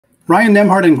Ryan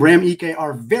Nembhard and Graham Ike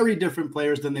are very different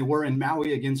players than they were in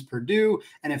Maui against Purdue.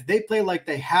 And if they play like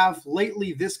they have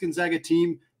lately, this Gonzaga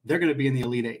team, they're going to be in the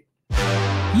Elite Eight.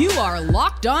 You are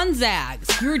Locked On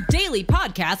Zags, your daily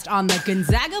podcast on the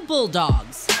Gonzaga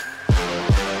Bulldogs.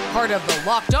 Part of the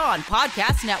Locked On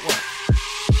Podcast Network.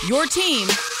 Your team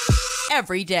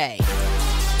every day.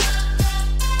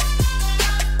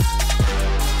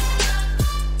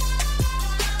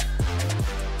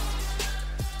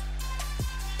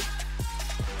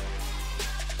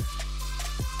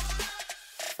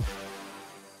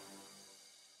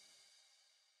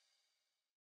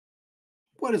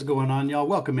 What is going on, y'all?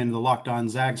 Welcome into the Locked On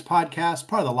Zags podcast,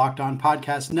 part of the Locked On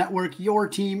Podcast Network, your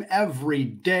team every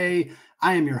day.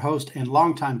 I am your host and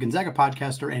longtime Gonzaga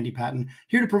podcaster, Andy Patton,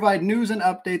 here to provide news and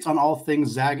updates on all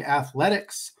things Zag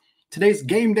athletics. Today's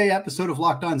game day episode of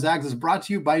Locked On Zags is brought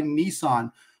to you by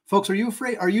Nissan. Folks, are you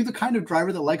the kind of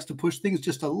driver that likes to push things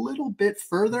just a little bit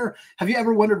further? Have you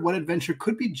ever wondered what adventure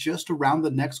could be just around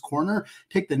the next corner?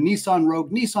 Take the Nissan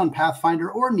Rogue, Nissan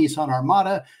Pathfinder, or Nissan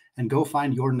Armada and go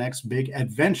find your next big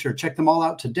adventure. Check them all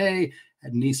out today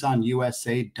at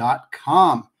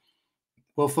nissanusa.com.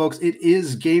 Well, folks, it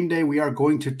is game day. We are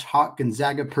going to talk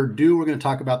Gonzaga Purdue. We're going to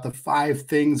talk about the 5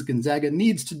 things Gonzaga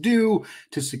needs to do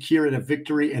to secure a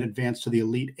victory and advance to the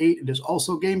Elite Eight. It is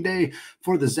also game day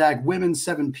for the Zag women,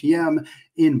 7 p.m.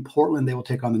 in Portland. They will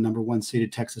take on the number 1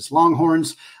 seeded Texas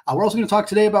Longhorns. We're also going to talk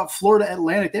today about Florida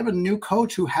Atlantic. They have a new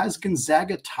coach who has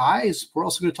Gonzaga ties. We're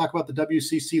also going to talk about the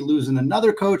WCC losing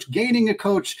another coach, gaining a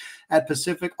coach at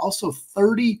Pacific. Also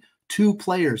 32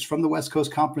 players from the West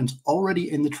Coast Conference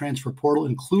already in the transfer portal,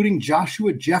 including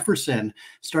Joshua Jefferson,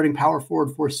 starting power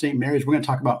forward for St. Mary's. We're going to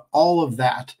talk about all of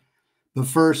that. But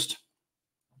first,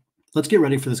 let's get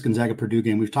ready for this Gonzaga Purdue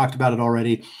game. We've talked about it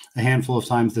already a handful of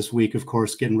times this week, of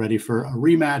course, getting ready for a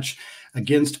rematch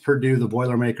against Purdue, the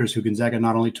Boilermakers, who Gonzaga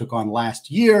not only took on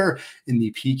last year in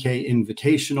the PK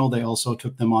Invitational, they also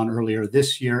took them on earlier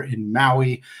this year in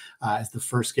Maui as the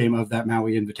first game of that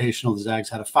Maui Invitational. The Zags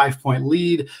had a 5-point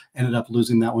lead, ended up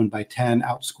losing that one by 10,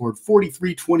 outscored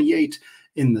 43-28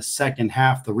 in the second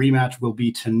half. The rematch will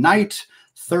be tonight,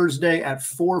 Thursday at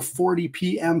 4:40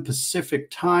 p.m. Pacific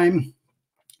time.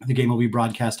 The game will be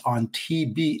broadcast on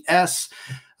TBS.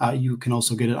 You can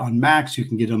also get it on Max. You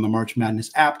can get it on the March Madness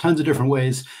app. Tons of different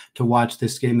ways to watch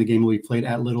this game. The game will be played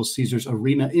at Little Caesars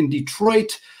Arena in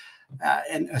Detroit.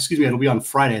 It'll be on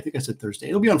Friday. I think I said Thursday.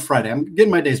 It'll be on Friday. I'm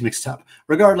getting my days mixed up.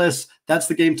 Regardless, that's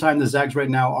the game time. The Zags right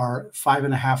now are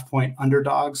 5.5-point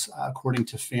underdogs, according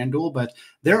to FanDuel. But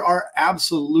there are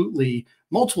absolutely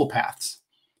multiple paths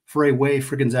for a way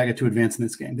for Gonzaga to advance in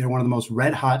this game. They're one of the most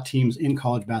red-hot teams in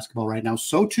college basketball right now.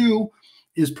 So, too,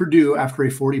 is Purdue after a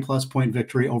 40-plus point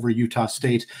victory over Utah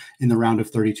State in the round of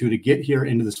 32 to get here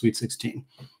into the Sweet 16.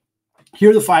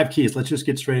 Here are the 5 keys. Let's just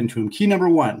get straight into them. Key number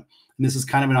 1, and this is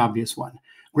kind of an obvious one.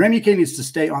 Graham Ike needs to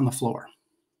stay on the floor.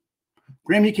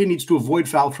 Graham Ike needs to avoid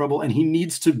foul trouble, and he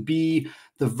needs to be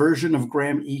the version of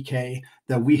Graham Ike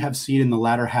that we have seen in the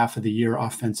latter half of the year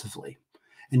offensively.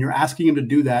 And you're asking him to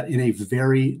do that in a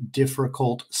very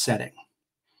difficult setting.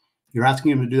 You're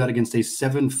asking him to do that against a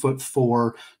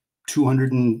 7'4",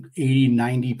 280,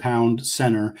 90-pound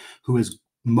center who is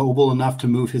mobile enough to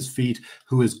move his feet,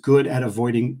 who is good at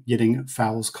avoiding getting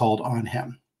fouls called on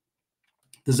him.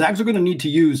 The Zags are going to need to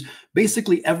use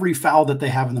basically every foul that they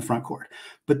have in the front court,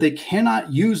 but they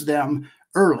cannot use them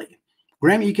early.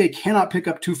 Graham Ike cannot pick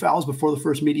up 2 fouls before the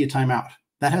first media timeout.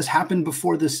 That has happened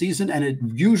before this season, and it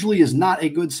usually is not a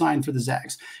good sign for the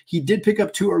Zags. He did pick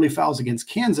up 2 early fouls against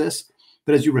Kansas,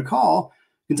 but as you recall,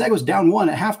 Gonzaga was down 1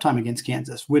 at halftime against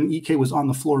Kansas. When Ike was on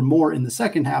the floor more in the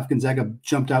second half, Gonzaga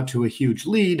jumped out to a huge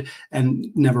lead and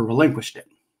never relinquished it.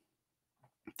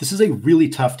 This is a really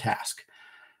tough task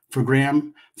for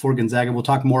Graham, for Gonzaga. We'll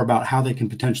talk more about how they can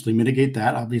potentially mitigate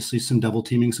that. Obviously, some double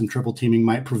teaming, some triple teaming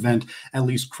might prevent at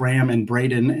least Graham and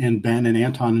Braden and Ben and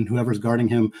Anton and whoever's guarding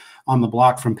him on the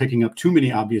block from picking up too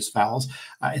many obvious fouls.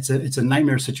 It's a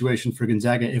nightmare situation for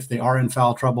Gonzaga. If they are in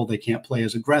foul trouble, they can't play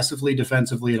as aggressively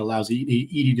defensively. It allows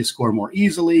Edey to score more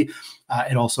easily.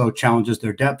 It also challenges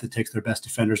their depth. It takes their best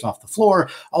defenders off the floor.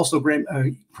 Also,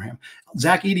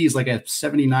 Zach Edey is like a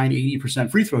 79,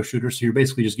 80% free throw shooter, so you're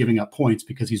basically just giving up points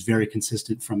because he's very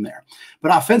consistent from there.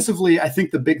 But offensively, I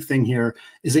think the big thing here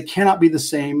is it cannot be the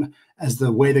same as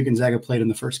the way that Gonzaga played in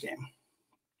the first game.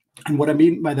 And what I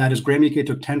mean by that is Graham Ike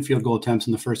took 10 field goal attempts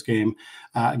in the first game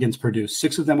against Purdue.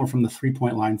 6 of them were from the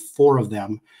 3-point line. 4 of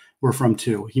them were from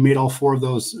 2. He made all 4 of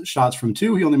those shots from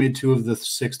 2. He only made 2 of the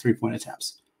 6 3-point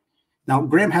attempts. Now,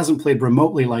 Graham hasn't played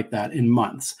remotely like that in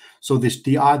months. So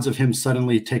the odds of him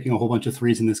suddenly taking a whole bunch of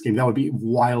threes in this game, that would be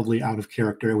wildly out of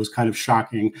character. It was kind of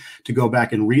shocking to go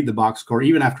back and read the box score.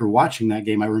 Even after watching that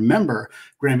game, I remember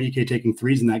Graham Ike taking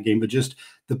threes in that game, but just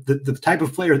the type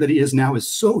of player that he is now is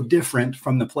so different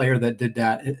from the player that did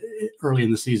that early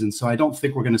in the season. So I don't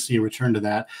think we're going to see a return to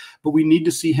that. But we need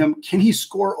to see him. Can he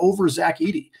score over Zach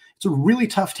Edey? It's a really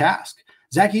tough task.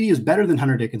 Zach Edey is better than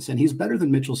Hunter Dickinson. He's better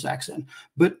than Mitchell Saxon.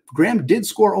 But Graham did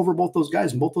score over both those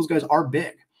guys, and both those guys are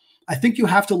big. I think you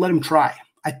have to let him try.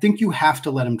 I think you have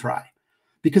to let him try.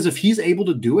 Because if he's able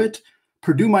to do it,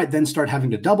 Purdue might then start having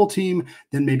to double team.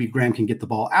 Then maybe Graham can get the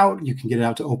ball out. You can get it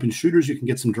out to open shooters. You can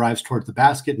get some drives towards the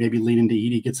basket, maybe lean into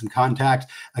Edey, get some contact.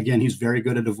 Again, he's very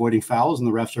good at avoiding fouls, and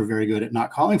the refs are very good at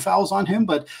not calling fouls on him.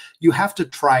 But you have to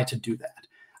try to do that.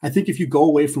 I think if you go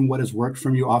away from what has worked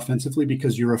from you offensively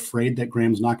because you're afraid that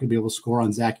Graham's not going to be able to score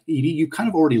on Zach Edey, you kind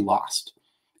of already lost.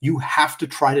 You have to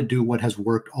try to do what has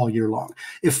worked all year long.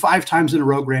 If 5 times in a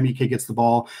row Graham Ike gets the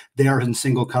ball, they are in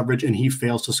single coverage, and he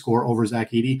fails to score over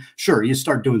Zach Edey, sure, you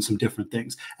start doing some different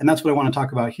things. And that's what I want to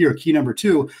talk about here. Key number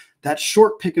 2, that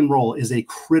short pick and roll is a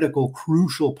critical,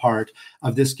 crucial part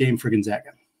of this game for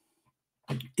Gonzaga.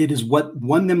 It is what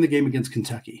won them the game against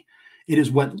Kentucky. It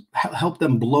is what helped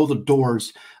them blow the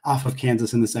doors off of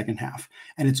Kansas in the second half.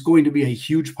 And it's going to be a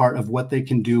huge part of what they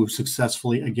can do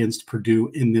successfully against Purdue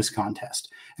in this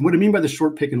contest. And what I mean by the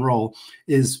short pick and roll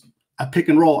is a pick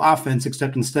and roll offense,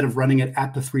 except instead of running it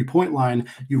at the 3-point line,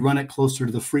 you run it closer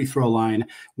to the free throw line.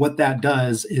 What that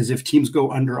does is if teams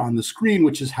go under on the screen,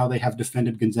 which is how they have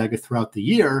defended Gonzaga throughout the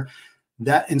year,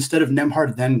 that instead of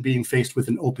Nembhard then being faced with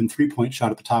an open 3-point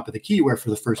shot at the top of the key, where for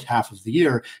the first half of the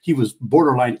year, he was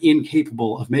borderline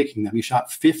incapable of making them. He shot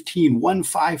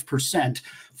 15%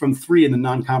 from 3 in the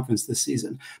non-conference this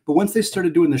season. But once they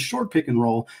started doing the short pick and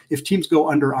roll, if teams go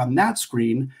under on that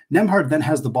screen, Nembhard then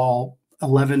has the ball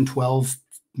 11, 12,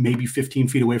 maybe 15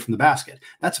 feet away from the basket.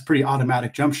 That's a pretty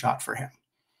automatic jump shot for him.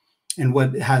 And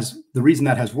the reason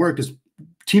that has worked is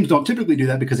teams don't typically do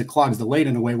that because it clogs the lane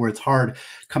in a way where it's hard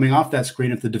coming off that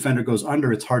screen. If the defender goes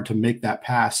under, it's hard to make that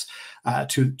pass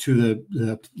to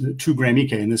Graham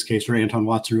Ike in this case, or Anton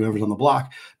Watson, whoever's on the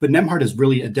block. But Nembhard is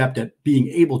really adept at being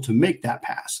able to make that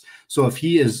pass. So if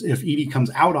Edey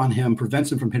comes out on him,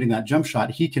 prevents him from hitting that jump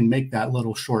shot, he can make that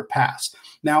little short pass.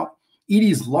 Now,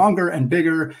 Edey's longer and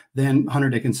bigger than Hunter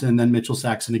Dickinson, than Mitchell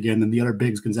Saxon again, than the other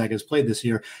bigs Gonzaga has played this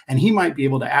year. And he might be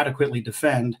able to adequately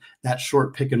defend that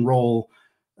short pick and roll,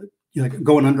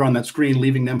 going under on that screen,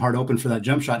 leaving Nembhard open for that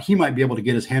jump shot. He might be able to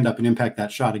get his hand up and impact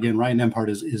that shot. Again, Ryan Nembhard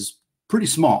is pretty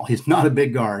small. He's not a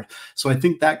big guard. So I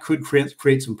think that could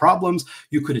create some problems.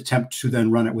 You could attempt to then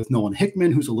run it with Nolan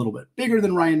Hickman, who's a little bit bigger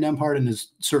than Ryan Nembhard and is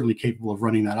certainly capable of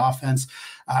running that offense.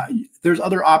 There's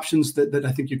other options that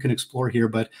I think you can explore here,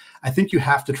 but I think you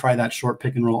have to try that short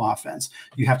pick and roll offense.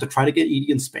 You have to try to get Edey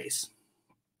in space.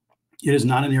 It is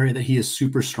not an area that he is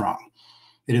super strong.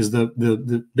 It is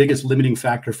the biggest limiting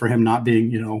factor for him not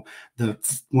being,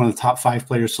 one of the top 5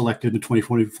 players selected in the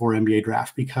 2024 NBA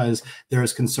draft, because there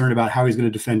is concern about how he's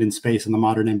going to defend in space in the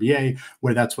modern NBA,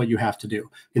 where that's what you have to do.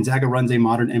 Gonzaga runs a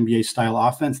modern NBA style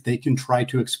offense. They can try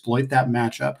to exploit that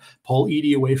matchup, pull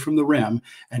Edey away from the rim,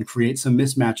 and create some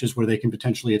mismatches where they can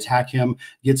potentially attack him,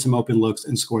 get some open looks,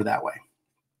 and score that way.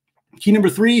 Key number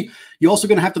 3, you're also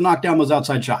going to have to knock down those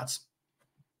outside shots.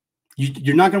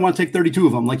 You're not going to want to take 32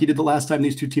 of them like you did the last time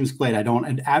these two teams played. I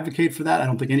don't advocate for that. I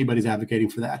don't think anybody's advocating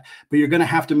for that. But you're going to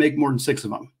have to make more than 6 of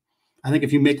them. I think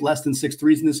if you make less than 6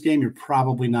 threes in this game, you're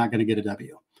probably not going to get a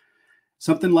W.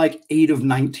 Something like 8 of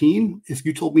 19, if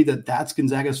you told me that that's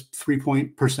Gonzaga's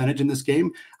 3-point percentage in this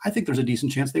game, I think there's a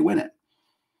decent chance they win it.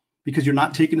 Because you're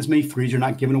not taking as many threes, you're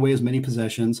not giving away as many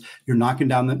possessions, you're knocking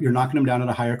them down at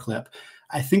a higher clip.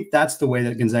 I think that's the way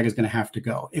that Gonzaga is going to have to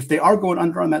go. If they are going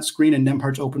under on that screen and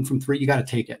Nembhard's open from 3, you got to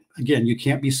take it. Again, you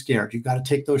can't be scared. You got to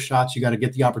take those shots. You got to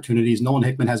get the opportunities. Nolan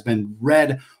Hickman has been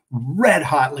red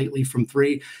hot lately from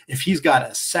 3. If he's got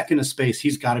a second of space,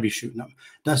 he's got to be shooting them.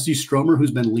 Dusty Stromer,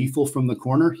 who's been lethal from the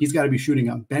corner, he's got to be shooting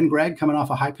them. Ben Gregg coming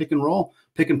off a high pick and roll,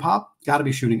 pick and pop, got to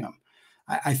be shooting them.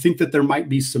 I think that there might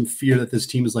be some fear that this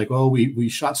team is like, oh, we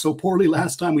shot so poorly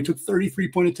last time. We took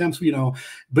 33-point attempts,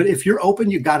 But if you're open,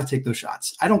 you got to take those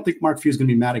shots. I don't think Mark Few is going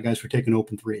to be mad at guys for taking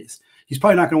open threes. He's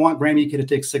probably not going to want Graham Ike to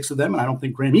take 6 of them, and I don't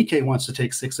think Graham Ike wants to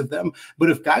take 6 of them.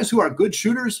 But if guys who are good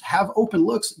shooters have open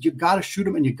looks, you got to shoot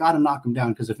them and you got to knock them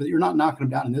down, because if you're not knocking them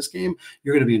down in this game,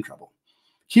 you're going to be in trouble.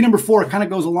 Key number 4 kind of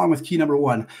goes along with key number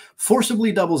 1.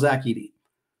 Forcibly double Zach Edey.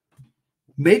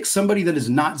 Make somebody that is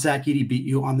not Zach Edey beat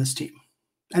you on this team.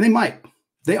 And they might.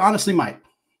 They honestly might.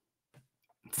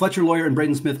 Fletcher Lawyer and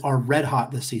Braden Smith are red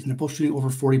hot this season. They're both shooting over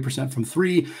 40% from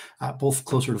three, both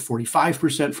closer to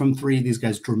 45% from three. These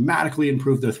guys dramatically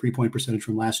improved their three-point percentage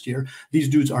from last year. These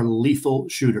dudes are lethal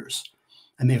shooters.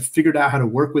 And they have figured out how to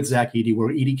work with Zach Edey, where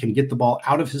Edey can get the ball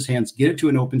out of his hands, get it to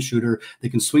an open shooter. They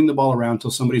can swing the ball around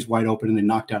until somebody's wide open and they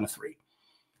knock down a three.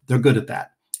 They're good at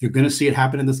that. You're going to see it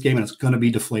happen in this game, and it's going to be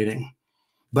deflating.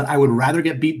 But I would rather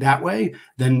get beat that way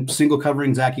than single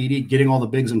covering Zach Edey, getting all the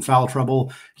bigs in foul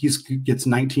trouble. He gets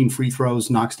 19 free throws,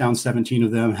 knocks down 17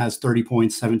 of them, has 30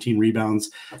 points, 17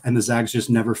 rebounds, and the Zags just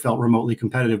never felt remotely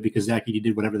competitive because Zach Edey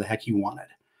did whatever the heck he wanted.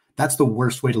 That's the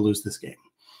worst way to lose this game.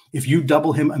 If you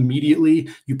double him immediately,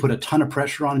 you put a ton of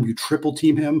pressure on him, you triple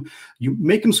team him, you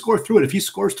make him score through it. If he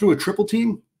scores through a triple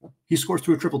team, he scores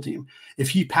through a triple team. If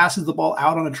he passes the ball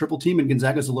out on a triple team and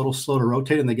Gonzaga's a little slow to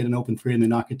rotate and they get an open three and they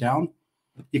knock it down,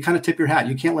 you kind of tip your hat.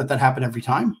 You can't let that happen every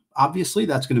time. Obviously,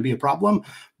 that's going to be a problem.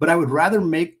 But I would rather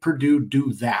make Purdue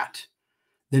do that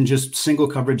than just single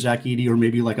coverage Zach Edey or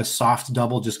maybe like a soft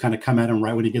double, just kind of come at him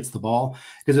right when he gets the ball.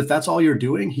 Because if that's all you're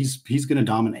doing, he's going to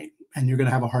dominate. And you're going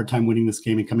to have a hard time winning this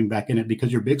game and coming back in it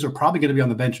because your bigs are probably going to be on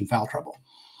the bench in foul trouble.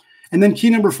 And then key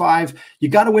number 5, you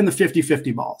got to win the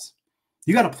 50-50 balls.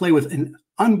 You got to play with an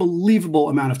unbelievable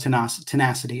amount of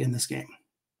tenacity in this game.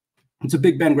 It's a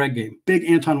big Ben Gregg game, big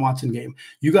Anton Watson game.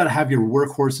 You got to have your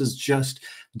workhorses just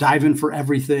dive in for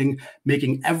everything,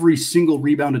 making every single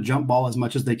rebound a jump ball as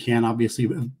much as they can. Obviously,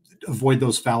 avoid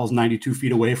those fouls 92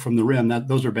 feet away from the rim.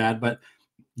 Those are bad, but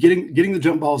getting the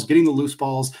jump balls, getting the loose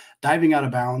balls, diving out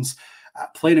of bounds,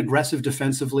 playing aggressive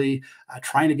defensively,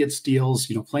 trying to get steals,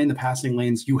 playing the passing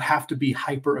lanes. You have to be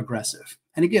hyper aggressive.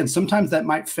 And again, sometimes that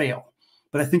might fail,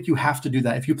 but I think you have to do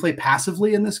that. If you play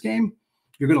passively in this game,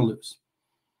 you're going to lose.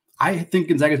 I think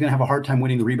Gonzaga is going to have a hard time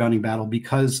winning the rebounding battle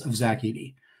because of Zach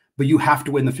Edey, but you have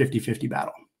to win the 50-50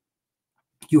 battle.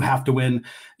 You have to win.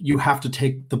 You have to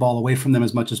take the ball away from them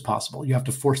as much as possible. You have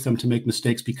to force them to make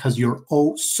mistakes because you're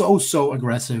so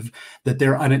aggressive that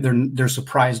they're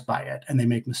surprised by it and they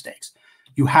make mistakes.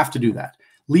 You have to do that.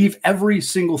 Leave every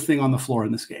single thing on the floor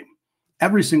in this game.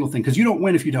 Every single thing, because you don't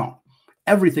win if you don't.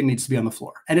 Everything needs to be on the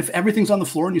floor. And if everything's on the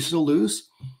floor and you still lose,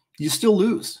 you still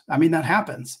lose. I mean, that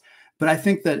happens. But I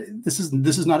think that this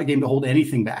is not a game to hold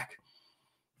anything back.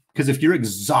 Because if you're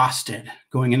exhausted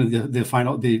going into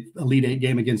the Elite Eight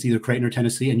game against either Creighton or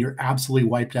Tennessee and you're absolutely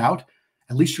wiped out,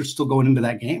 at least you're still going into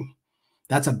that game.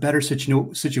 That's a better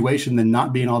situation than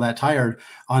not being all that tired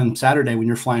on Saturday when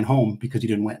you're flying home because you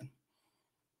didn't win.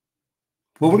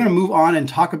 Well, we're going to move on and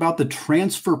talk about the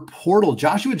transfer portal.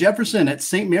 Joshua Jefferson at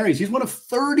Saint Mary's. He's one of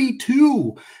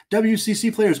 32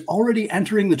 WCC players already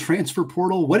entering the transfer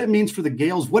portal. What it means for the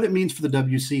Gaels, what it means for the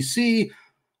WCC,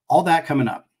 all that coming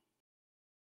up.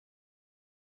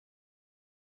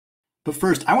 But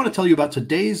first, I want to tell you about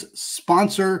today's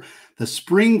sponsor, the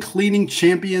spring cleaning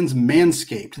champions,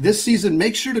 Manscaped. This season,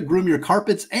 make sure to groom your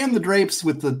carpets and the drapes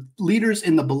with the leaders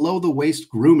in the below-the-waist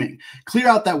grooming. Clear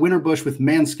out that winter bush with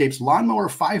Manscaped's Lawnmower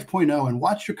 5.0 and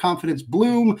watch your confidence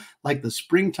bloom like the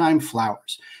springtime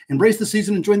flowers. Embrace the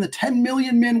season and join the 10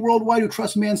 million men worldwide who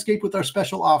trust Manscaped with our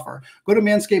special offer. Go to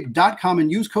manscaped.com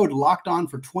and use code LOCKEDON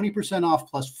for 20% off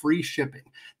plus free shipping.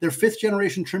 Their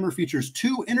 5th-generation trimmer features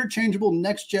 2 interchangeable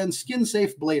next-gen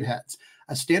skin-safe blade heads,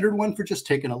 a standard one for just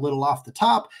taking a little off the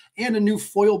top, and a new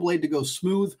foil blade to go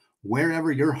smooth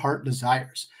wherever your heart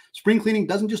desires. Spring cleaning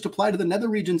doesn't just apply to the nether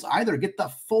regions either. Get the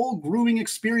full grooming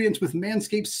experience with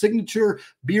Manscaped's signature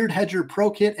Beard Hedger Pro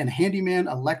Kit and Handyman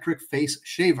Electric Face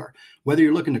Shaver. Whether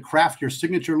you're looking to craft your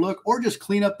signature look or just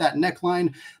clean up that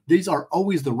neckline, these are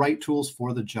always the right tools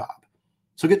for the job.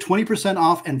 So get 20%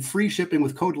 off and free shipping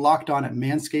with code LOCKEDON at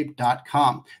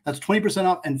manscaped.com. That's 20%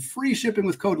 off and free shipping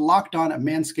with code LOCKEDON at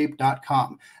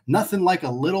manscaped.com. Nothing like a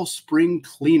little spring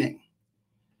cleaning.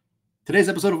 Today's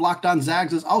episode of Locked On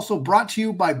Zags is also brought to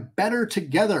you by Better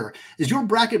Together. Is your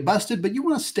bracket busted, but you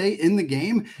want to stay in the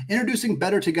game? Introducing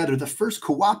Better Together, the first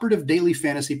cooperative daily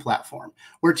fantasy platform,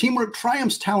 where teamwork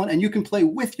triumphs talent and you can play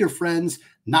with your friends,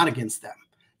 not against them.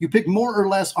 You pick more or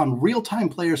less on real-time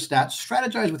player stats,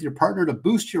 strategize with your partner to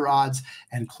boost your odds,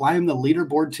 and climb the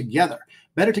leaderboard together.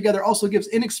 Better Together also gives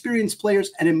inexperienced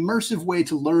players an immersive way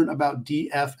to learn about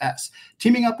DFS.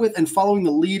 Teaming up with and following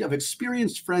the lead of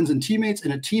experienced friends and teammates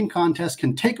in a team contest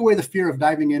can take away the fear of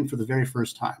diving in for the very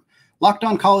first time. Locked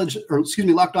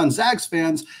On Zags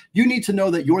fans, you need to know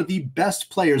that you're the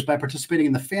best players by participating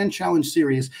in the Fan Challenge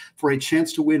series for a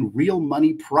chance to win real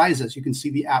money prizes. You can see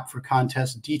the app for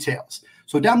contest details.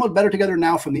 So download Better Together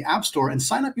now from the App Store and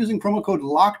sign up using promo code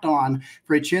LOCKEDON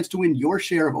for a chance to win your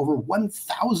share of over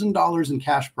 $1,000 in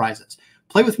cash prizes.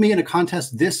 Play with me in a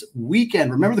contest this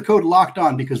weekend. Remember the code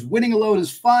LOCKEDON because winning alone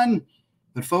is fun,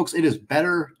 But folks, it is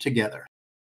better together.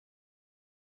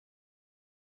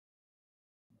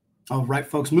 All right,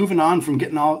 folks, moving on from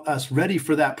getting us ready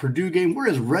for that Purdue game. We're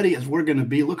as ready as we're going to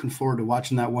be. Looking forward to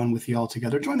watching that one with you all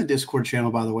together. Join the Discord channel,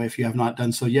 by the way, if you have not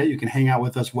done so yet. You can hang out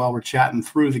with us while we're chatting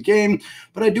through the game.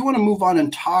 But I do want to move on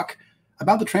and talk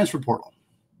about the transfer portal.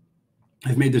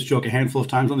 I've made this joke a handful of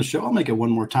times on the show. I'll make it one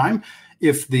more time.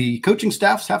 If the coaching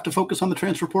staffs have to focus on the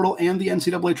transfer portal and the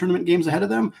NCAA tournament games ahead of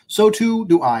them, so too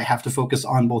do I have to focus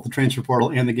on both the transfer portal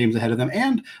and the games ahead of them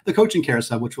and the coaching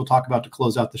carousel, which we'll talk about to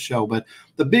close out the show. But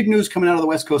the big news coming out of the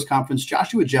West Coast Conference,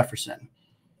 Joshua Jefferson,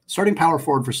 starting power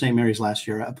forward for St. Mary's last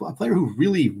year, a player who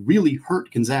really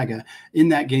hurt Gonzaga in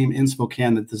that game in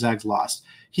Spokane that the Zags lost.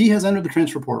 He has entered the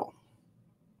transfer portal.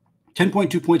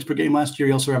 10.2 points per game last year.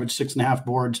 He also averaged 6.5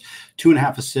 boards,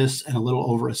 2.5 assists, and a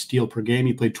little over a steal per game.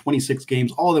 He played 26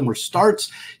 games. All of them were starts.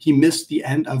 He missed the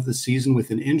end of the season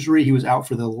with an injury. He was out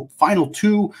for the final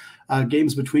two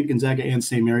games between Gonzaga and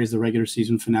St. Mary's, the regular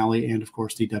season finale, and, of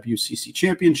course, the WCC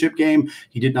championship game.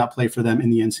 He did not play for them in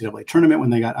the NCAA tournament when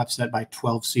they got upset by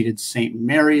 12-seeded St.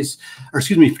 Mary's, or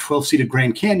 12-seeded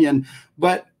Grand Canyon.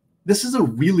 But this is a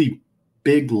really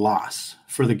big loss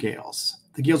for the Gaels.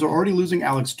 The Gaels are already losing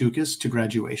Alex Dukas to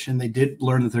graduation. They did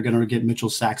learn that they're going to get Mitchell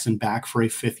Saxon back for a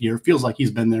 5th year. Feels like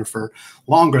he's been there for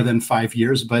longer than 5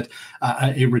 years, but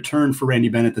a return for Randy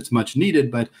Bennett that's much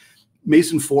needed. But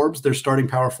Mason Forbes, their starting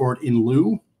power forward in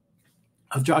lieu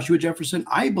of Joshua Jefferson,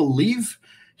 I believe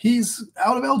he's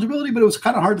out of eligibility, but it was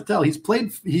kind of hard to tell.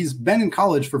 He's been in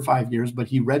college for 5 years, but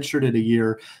he redshirted a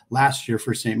year last year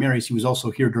for St. Mary's. He was also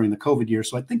here during the COVID year.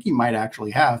 So I think he might actually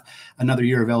have another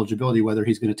year of eligibility. Whether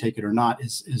he's going to take it or not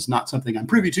is not something I'm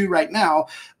privy to right now.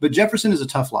 But Jefferson is a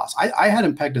tough loss. I had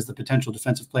him pegged as the potential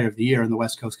defensive player of the year in the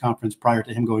West Coast Conference prior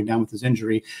to him going down with his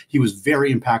injury. He was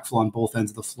very impactful on both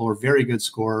ends of the floor, very good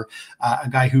scorer, a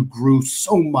guy who grew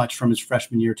so much from his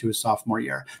freshman year to his sophomore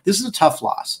year. This is a tough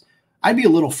loss. I'd be a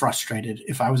little frustrated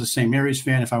if I was a St. Mary's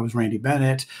fan, if I was Randy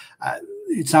Bennett.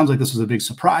 It sounds like this was a big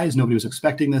surprise. Nobody was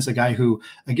expecting this. A guy who,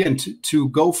 again, to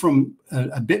go from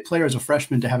a bit player as a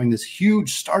freshman to having this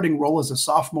huge starting role as a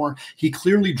sophomore, he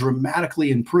clearly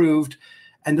dramatically improved.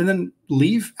 And then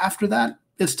leave after that,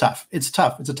 it's tough. It's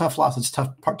tough. It's a tough loss. It's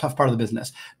a tough part of the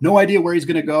business. No idea where he's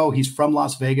going to go. He's from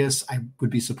Las Vegas. I would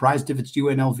be surprised if it's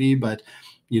UNLV, but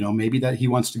maybe that he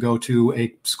wants to go to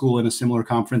a school in a similar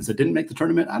conference that didn't make the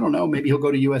tournament. I don't know. Maybe he'll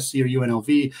go to USC or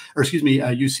UNLV, or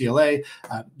UCLA.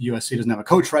 USC doesn't have a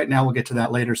coach right now. We'll get to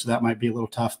that later, so that might be a little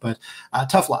tough. But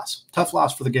tough loss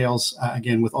for the Gaels.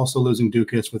 Again, with also losing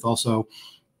Dukas, with also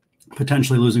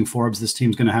potentially losing Forbes. This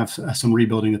team's going to have some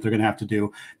rebuilding that they're going to have to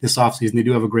do this offseason. They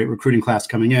do have a great recruiting class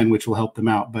coming in, which will help them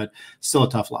out, but still a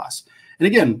tough loss. And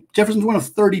again, Jefferson's one of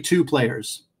 32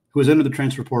 players who has entered the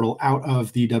transfer portal out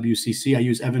of the WCC. I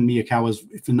use Evan Miyakawa's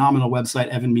phenomenal website,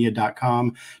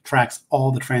 evanmiya.com, tracks all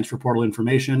the transfer portal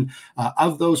information.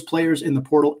 Of those players in the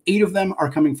portal, 8 of them are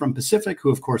coming from Pacific, who,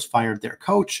 of course, fired their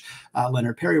coach,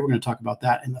 Leonard Perry. We're going to talk about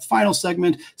that in the final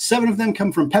segment. 7 of them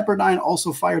come from Pepperdine,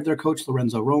 also fired their coach,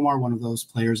 Lorenzo Romar. One of those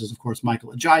players is, of course,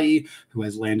 Michael Ajayi, who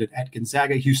has landed at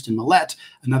Gonzaga. Houston Millett,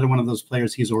 another one of those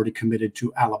players, he's already committed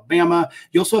to Alabama.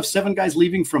 You also have 7 guys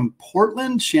leaving from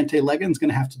Portland. Shante Legan's going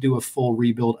to have to do a full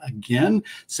rebuild again.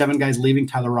 7 guys leaving.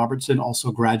 Tyler Robertson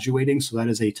also graduating. So that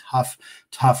is a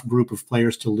tough group of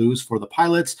players to lose for the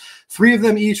Pilots. 3 of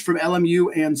them each from LMU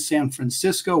and San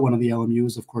Francisco. One of the LMU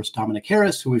is, of course, Dominic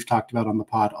Harris, who we've talked about on the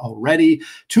pod already.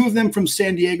 2 of them from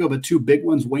San Diego, but 2 big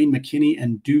ones, Wayne McKinney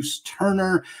and Deuce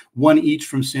Turner. 1 each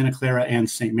from Santa Clara and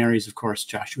St. Mary's, of course,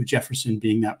 Joshua Jefferson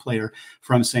being that player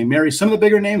from St. Mary's. Some of the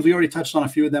bigger names, we already touched on a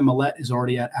few of them. Millett is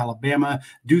already at Alabama.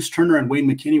 Deuce Turner and Wayne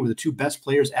McKinney were the 2 best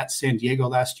players at San Diego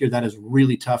last year. That is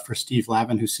really tough for Steve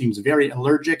Lavin, who seems very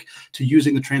allergic to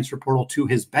using the transfer portal to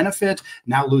his benefit.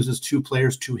 Now loses 2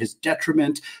 players to his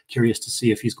detriment. Curious to see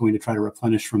if he's going to try to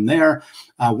replenish from there.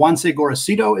 Juanse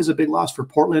Gorosito is a big loss for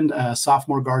Portland, a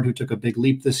sophomore guard who took a big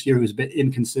leap this year, who's a bit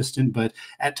inconsistent, but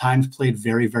at times played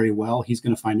very, very well. He's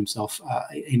going to find himself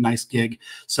a nice gig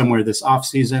somewhere this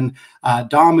offseason.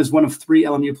 Dom is one of 3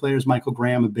 LMU players. Michael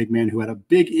Graham, a big man who had a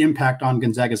big impact on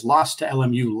Gonzaga's loss to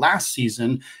LMU last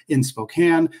season in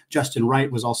Spokane. Justin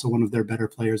Wright was also one of their better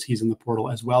players. He's in the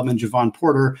portal as well. And then Jevon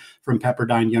Porter from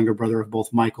Pepperdine, younger brother of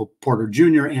both Michael Porter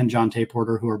Jr. and John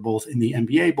Porter, who are both in the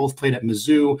NBA, both played at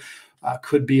Mizzou.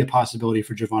 Could be a possibility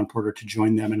for Jevon Porter to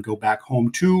join them and go back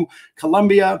home to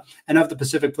Columbia. And of the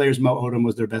Pacific players, Mo Odum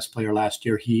was their best player last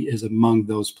year. He is among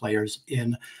those players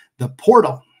in the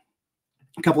portal.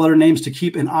 A couple other names to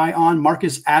keep an eye on.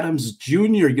 Marcus Adams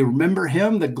Jr. You remember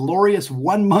him, the glorious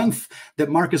 1 month that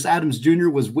Marcus Adams Jr.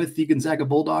 was with the Gonzaga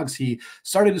Bulldogs. He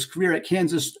started his career at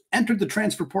Kansas, entered the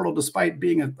transfer portal despite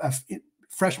being a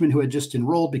freshman who had just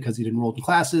enrolled because he'd enrolled in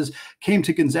classes, came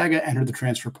to Gonzaga, entered the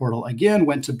transfer portal again,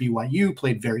 went to BYU,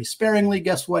 played very sparingly.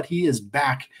 Guess what? He is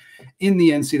back in the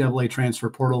NCAA transfer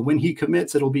portal. When he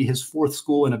commits, it'll be his fourth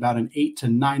school in about an 8 to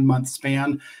 9 month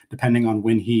span, depending on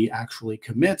when he actually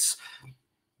commits.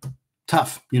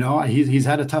 Tough, he's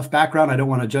had a tough background. I don't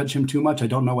want to judge him too much. I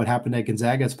don't know what happened at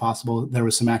Gonzaga. It's possible there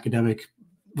was some academic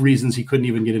reasons he couldn't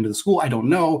even get into the school. I don't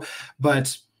know,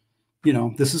 but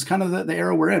this is kind of the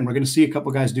era we're in. We're going to see a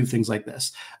couple guys do things like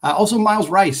this. Also, Miles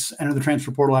Rice entered the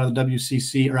transfer portal out of the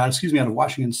WCC, out of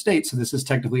Washington State. So this is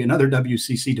technically another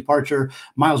WCC departure.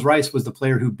 Miles Rice was the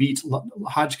player who beat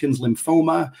Hodgkin's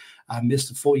lymphoma,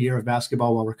 missed a full year of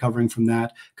basketball while recovering from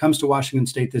that. Comes to Washington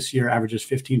State this year, averages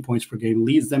 15 points per game,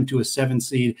 leads them to a 7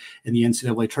 seed in the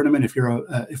NCAA tournament. If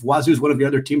if Wazoo is one of the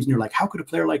other teams and you're like, how could a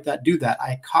player like that do that?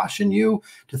 I caution you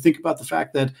to think about the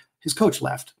fact that his coach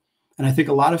left. And I think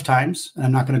a lot of times, and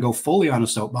I'm not going to go fully on a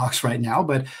soapbox right now,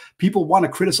 but people want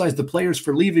to criticize the players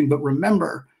for leaving. But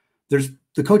remember,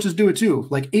 the coaches do it too.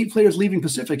 Like 8 players leaving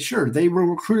Pacific. Sure, they were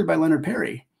recruited by Leonard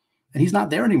Perry, and he's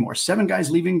not there anymore. 7 guys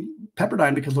leaving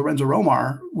Pepperdine because Lorenzo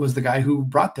Romar was the guy who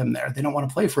brought them there. They don't want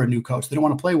to play for a new coach. They don't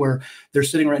want to play where they're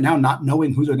sitting right now, not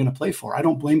knowing who they're going to play for. I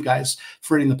don't blame guys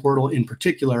for entering the portal in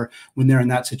particular when they're in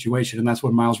that situation. And that's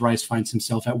where Miles Rice finds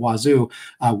himself at Wazoo,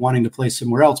 wanting to play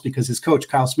somewhere else because his coach,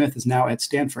 Kyle Smith, is now at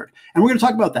Stanford. And we're going to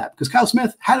talk about that because Kyle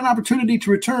Smith had an opportunity to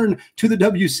return to the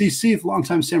WCC, the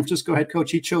longtime San Francisco head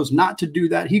coach. He chose not to do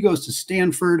that. He goes to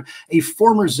Stanford. A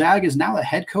former Zag is now a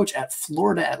head coach at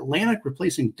Florida Atlantic,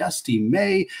 replacing Dusty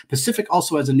May. Pacific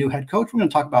also has a new head coach. We're going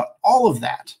to talk about all of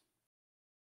that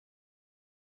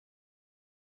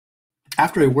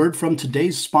after a word from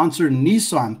today's sponsor,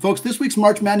 Nissan. Folks, this week's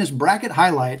March Madness Bracket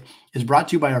Highlight is brought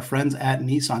to you by our friends at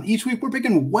Nissan. Each week, we're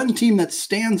picking one team that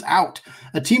stands out,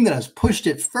 a team that has pushed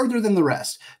it further than the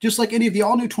rest. Just like any of the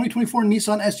all-new 2024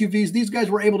 Nissan SUVs, these guys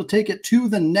were able to take it to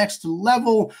the next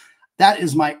level. That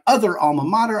is my other alma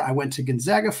mater. I went to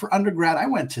Gonzaga for undergrad. I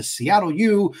went to Seattle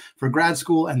U for grad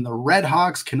school, and the Red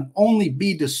Hawks can only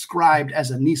be described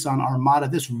as a Nissan Armada.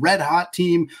 This red hot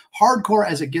team, hardcore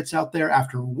as it gets out there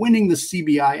after winning the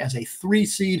CBI as a 3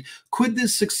 seed. Could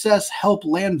this success help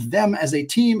land them as a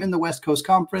team in the West Coast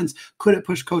Conference? Could it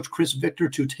push Coach Chris Victor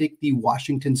to take the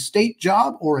Washington State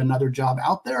job or another job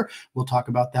out there? We'll talk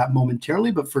about that momentarily.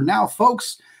 But for now,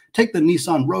 folks, take the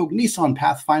Nissan Rogue, Nissan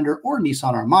Pathfinder, or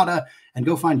Nissan Armada and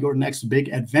go find your next big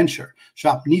adventure.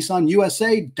 Shop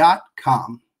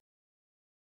NissanUSA.com.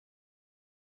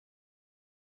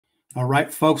 All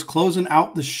right, folks, closing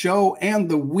out the show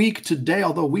and the week today,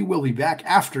 although we will be back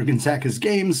after Gonzaga's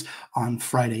games on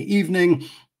Friday evening.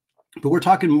 But we're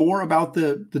talking more about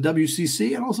the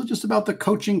WCC and also just about the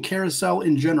coaching carousel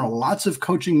in general. Lots of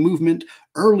coaching movement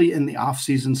early in the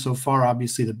offseason so far.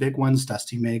 Obviously, the big ones,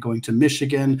 Dusty May going to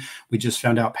Michigan. We just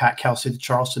found out Pat Kelsey, the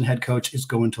Charleston head coach, is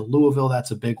going to Louisville.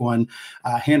 That's a big one.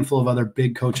 A handful of other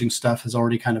big coaching stuff has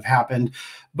already kind of happened.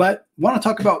 But I want to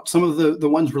talk about some of the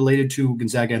ones related to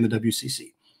Gonzaga and the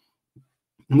WCC.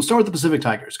 And we'll start with the Pacific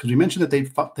Tigers because we mentioned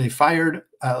that they fired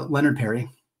Leonard Perry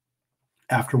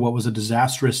after what was a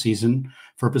disastrous season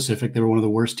for Pacific. They were one of the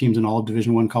worst teams in all of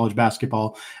Division I college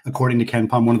basketball, according to Ken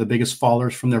Pom, one of the biggest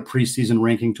fallers from their preseason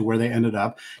ranking to where they ended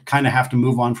up. Kind of have to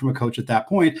move on from a coach at that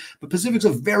point. But Pacific's a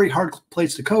very hard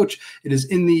place to coach. It is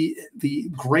in the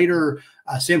greater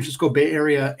San Francisco Bay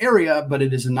Area, but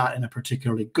it is not in a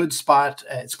particularly good spot.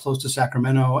 It's close to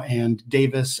Sacramento and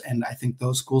Davis, and I think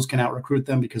those schools can out-recruit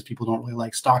them because people don't really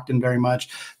like Stockton very much.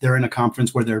 They're in a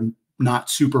conference where they're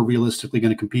not super realistically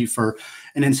going to compete for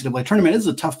an NCAA tournament. It is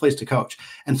a tough place to coach.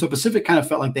 And so Pacific kind of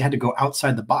felt like they had to go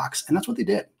outside the box, and that's what they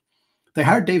did. They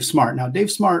hired Dave Smart. Now, Dave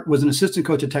Smart was an assistant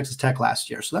coach at Texas Tech last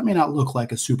year, so that may not look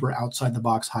like a super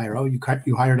outside-the-box hire. Oh, you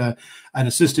hired an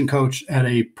assistant coach at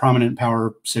a prominent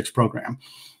Power 6 program.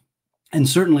 And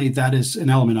certainly that is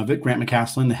an element of it. Grant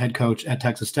McCaslin, the head coach at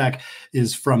Texas Tech,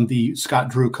 is from the Scott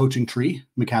Drew coaching tree.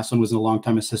 McCaslin was a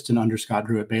longtime assistant under Scott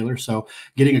Drew at Baylor, so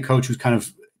getting a coach who's kind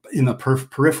of in the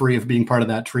periphery of being part of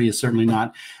that tree is certainly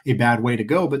not a bad way to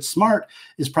go. But Smart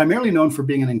is primarily known for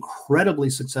being an incredibly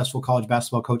successful college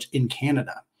basketball coach in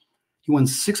Canada. He won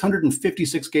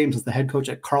 656 games as the head coach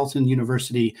at Carleton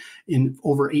University in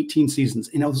over 18 seasons.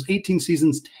 In those 18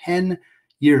 seasons, 10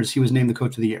 years, he was named the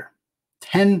coach of the year.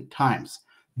 10 times.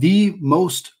 The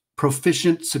most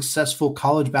proficient, successful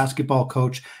college basketball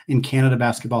coach in Canada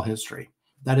basketball history.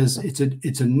 That is,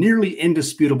 it's a nearly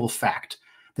indisputable fact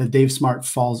that Dave Smart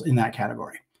falls in that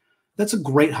category. That's a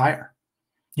great hire.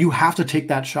 You have to take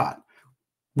that shot.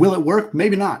 Will it work?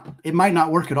 Maybe not. It might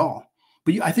not work at all.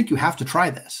 But I think you have to try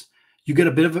this. You get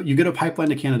a pipeline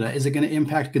to Canada. Is it going to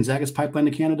impact Gonzaga's pipeline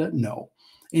to Canada? No.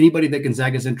 Anybody that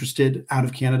Gonzaga is interested out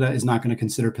of Canada is not going to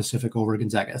consider Pacific over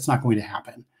Gonzaga. It's not going to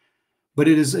happen. But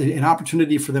it is an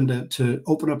opportunity for them to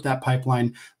open up that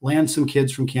pipeline, land some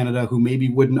kids from Canada who maybe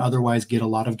wouldn't otherwise get a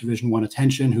lot of Division I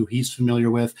attention, who he's familiar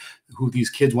with, who these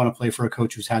kids want to play for a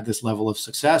coach who's had this level of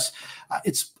success.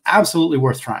 It's absolutely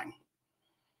worth trying.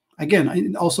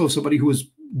 Again, also somebody who was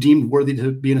deemed worthy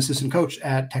to be an assistant coach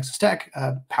at Texas Tech,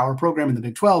 a power program in the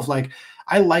Big 12. Like,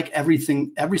 I like every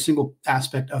single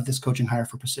aspect of this coaching hire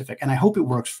for Pacific, and I hope it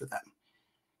works for them.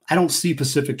 I don't see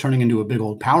Pacific turning into a big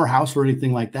old powerhouse or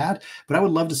anything like that, but I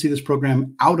would love to see this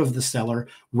program out of the cellar,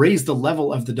 raise the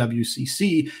level of the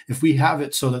WCC. If we have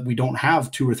it so that we don't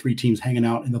have 2 or 3 teams hanging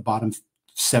out in the bottom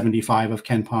 75 of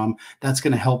Ken Pom, that's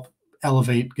going to help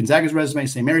elevate Gonzaga's resume,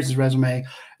 St. Mary's resume.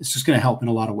 It's just going to help in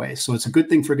a lot of ways. So it's a good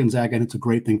thing for Gonzaga, and it's a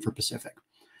great thing for Pacific.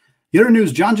 The other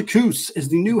news, John Jakus is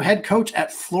the new head coach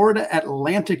at Florida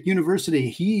Atlantic University.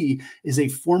 He is a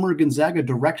former Gonzaga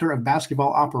director of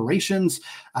basketball operations.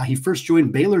 He first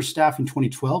joined Baylor's staff in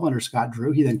 2012 under Scott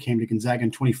Drew. He then came to Gonzaga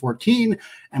in 2014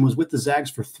 and was with the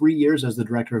Zags for 3 years as the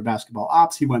director of basketball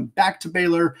ops. He went back to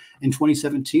Baylor in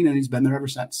 2017, and he's been there ever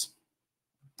since.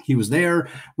 He was there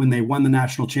when they won the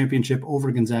national championship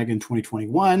over Gonzaga in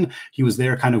 2021. He was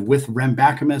there kind of with Rem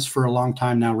Bakamus for a long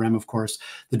time. Now Rem, of course,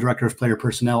 the director of player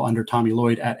personnel under Tommy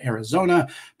Lloyd at Arizona.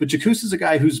 But Jakus is a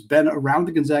guy who's been around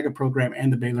the Gonzaga program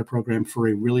and the Baylor program for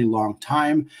a really long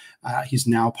time. He's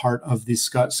now part of the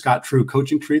Scott Drew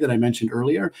coaching tree that I mentioned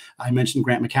earlier. I mentioned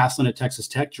Grant McCaslin at Texas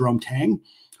Tech, Jerome Tang,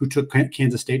 who took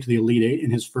Kansas State to the Elite Eight in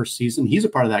his first season. He's a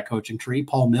part of that coaching tree.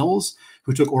 Paul Mills,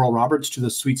 who took Oral Roberts to the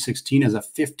Sweet 16 as a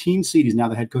 15 seed. He's now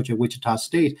the head coach at Wichita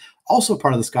State, also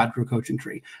part of the Scott Drew coaching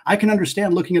tree. I can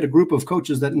understand looking at a group of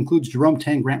coaches that includes Jerome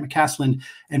Tang, Grant McCaslin,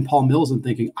 and Paul Mills and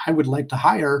thinking, I would like to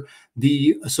hire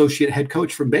the associate head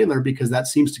coach from Baylor because that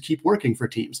seems to keep working for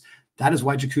teams. That is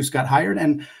why Jakus got hired.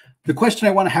 And the question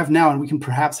I want to have now, and we can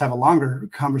perhaps have a longer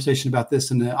conversation about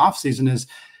this in the offseason,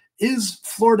 is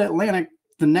Florida Atlantic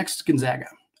the next Gonzaga?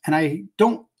 And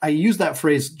I use that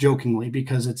phrase jokingly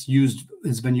because it's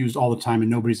been used all the time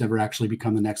and nobody's ever actually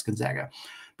become the next Gonzaga.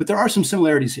 But there are some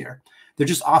similarities here. They're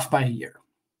just off by a year.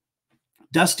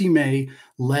 Dusty May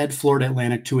led Florida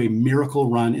Atlantic to a miracle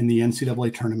run in the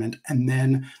NCAA tournament and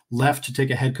then left to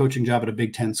take a head coaching job at a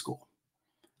Big Ten school.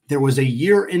 There was a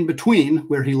year in between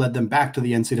where he led them back to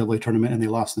the NCAA tournament and they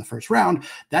lost in the first round.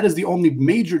 That is the only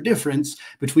major difference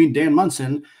between Dan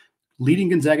Munson leading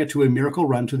Gonzaga to a miracle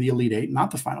run to the Elite Eight,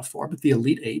 not the Final Four, but the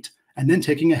Elite Eight, and then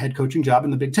taking a head coaching job in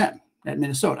the Big Ten at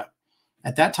Minnesota.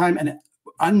 At that time, an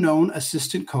unknown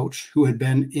assistant coach who had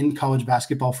been in college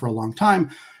basketball for a long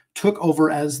time took over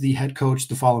as the head coach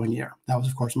the following year. That was,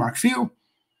 of course, Mark Few.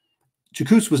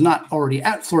 Jakus was not already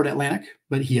at Florida Atlantic,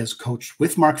 but he has coached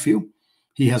with Mark Few.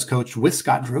 He has coached with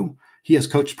Scott Drew. He has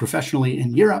coached professionally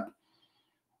in Europe.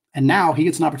 And now he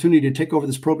gets an opportunity to take over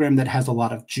this program that has a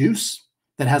lot of juice,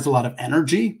 that has a lot of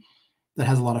energy, that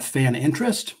has a lot of fan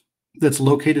interest, that's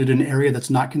located in an area that's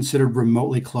not considered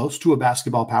remotely close to a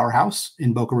basketball powerhouse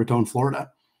in Boca Raton, Florida.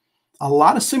 A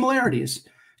lot of similarities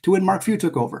to when Mark Few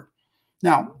took over.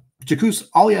 Now, Jakus,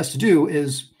 all he has to do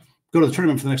is go to the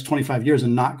tournament for the next 25 years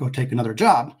and not go take another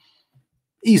job.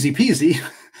 Easy peasy.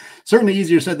 Certainly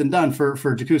easier said than done for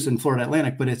Jakus and Florida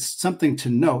Atlantic, but it's something to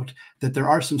note that there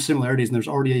are some similarities and there's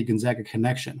already a Gonzaga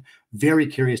connection. Very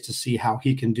curious to see how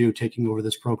he can do taking over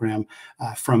this program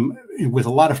with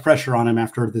a lot of pressure on him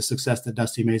after the success that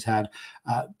Dusty May's had,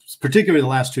 particularly the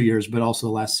last 2 years, but also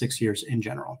the last 6 years in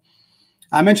general.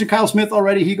 I mentioned Kyle Smith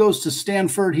already. He goes to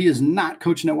Stanford. He is not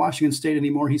coaching at Washington State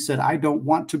anymore. He said, I don't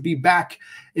want to be back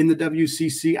in the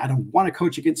WCC. I don't want to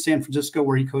coach against San Francisco,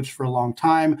 where he coached for a long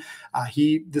time.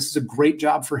 This is a great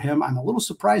job for him. I'm a little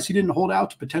surprised he didn't hold out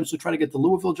to potentially try to get the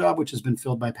Louisville job, which has been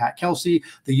filled by Pat Kelsey,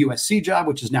 the USC job,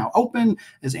 which is now open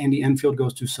as Andy Enfield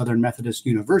goes to Southern Methodist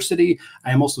University.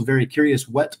 I am also very curious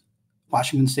what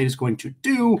Washington State is going to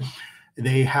do.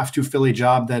 They have to fill a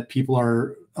job that people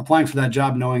are applying for that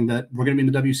job knowing that we're going to be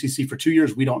in the WCC for 2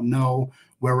 years. We don't know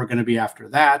where we're going to be after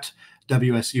that.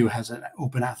 WSU has an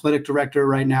open athletic director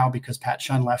right now because Pat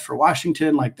Shun left for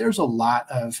Washington. Like, there's a lot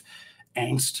of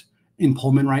angst in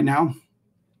Pullman right now,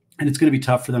 and it's going to be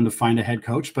tough for them to find a head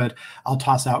coach. But I'll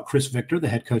toss out Chris Victor, the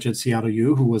head coach at Seattle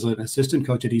U, who was an assistant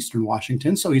coach at Eastern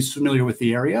Washington, so he's familiar with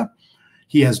the area.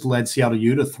 He has led Seattle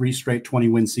U to 3 straight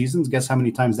 20-win seasons. Guess how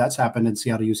many times that's happened in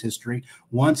Seattle U's history?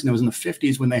 Once, and it was in the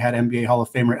 50s when they had NBA Hall of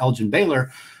Famer Elgin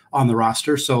Baylor on the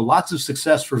roster. So lots of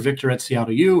success for Victor at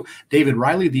Seattle U. David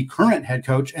Riley, the current head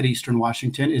coach at Eastern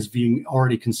Washington, is being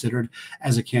already considered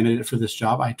as a candidate for this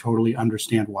job. I totally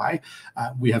understand why.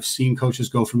 We have seen coaches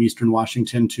go from Eastern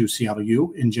Washington to Seattle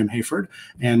U in Jim Hayford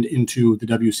and into the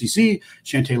WCC,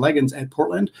 Shante Leggins at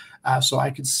Portland. So I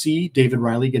could see David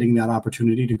Riley getting that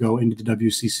opportunity to go into the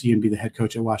WCC and be the head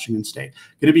coach at Washington State.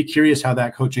 Going to be curious how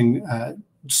that coaching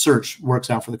search works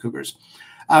out for the Cougars.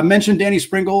 Mentioned Danny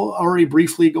Sprinkle already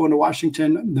briefly going to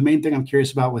Washington. The main thing I'm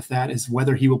curious about with that is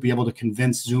whether he will be able to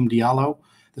convince Zoom Diallo,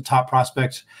 the top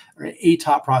prospect, or a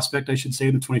top prospect, I should say,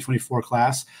 in the 2024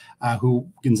 class, who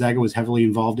Gonzaga was heavily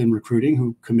involved in recruiting,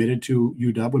 who committed to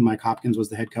UW when Mike Hopkins was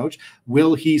the head coach.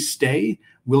 Will he stay?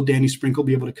 Will Danny Sprinkle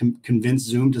be able to convince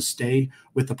Zoom to stay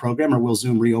with the program, or will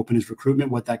Zoom reopen his recruitment?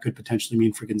 What that could potentially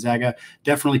mean for Gonzaga.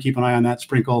 Definitely keep an eye on that.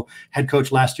 Sprinkle, head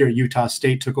coach last year at Utah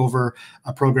State, took over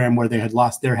a program where they had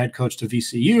lost their head coach to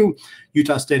VCU.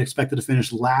 Utah State expected to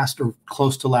finish last or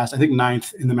close to last, I think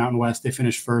 9th in the Mountain West. They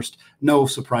finished first. No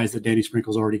surprise that Danny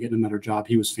Sprinkle's already getting another job.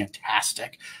 He was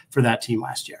fantastic for that team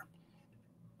last year.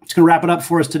 It's going to wrap it up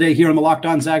for us today here on the Locked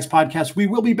On Zags podcast. We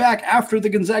will be back after the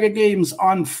Gonzaga games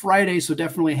on Friday, so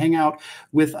definitely hang out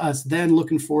with us then.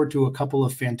 Looking forward to a couple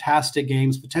of fantastic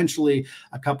games, potentially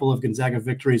a couple of Gonzaga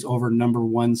victories over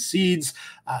 #1 seeds.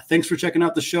 Thanks for checking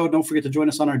out the show. Don't forget to join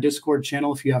us on our Discord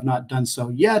channel if you have not done so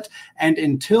yet. And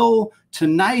until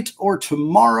tonight or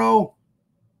tomorrow,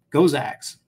 go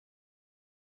Zags.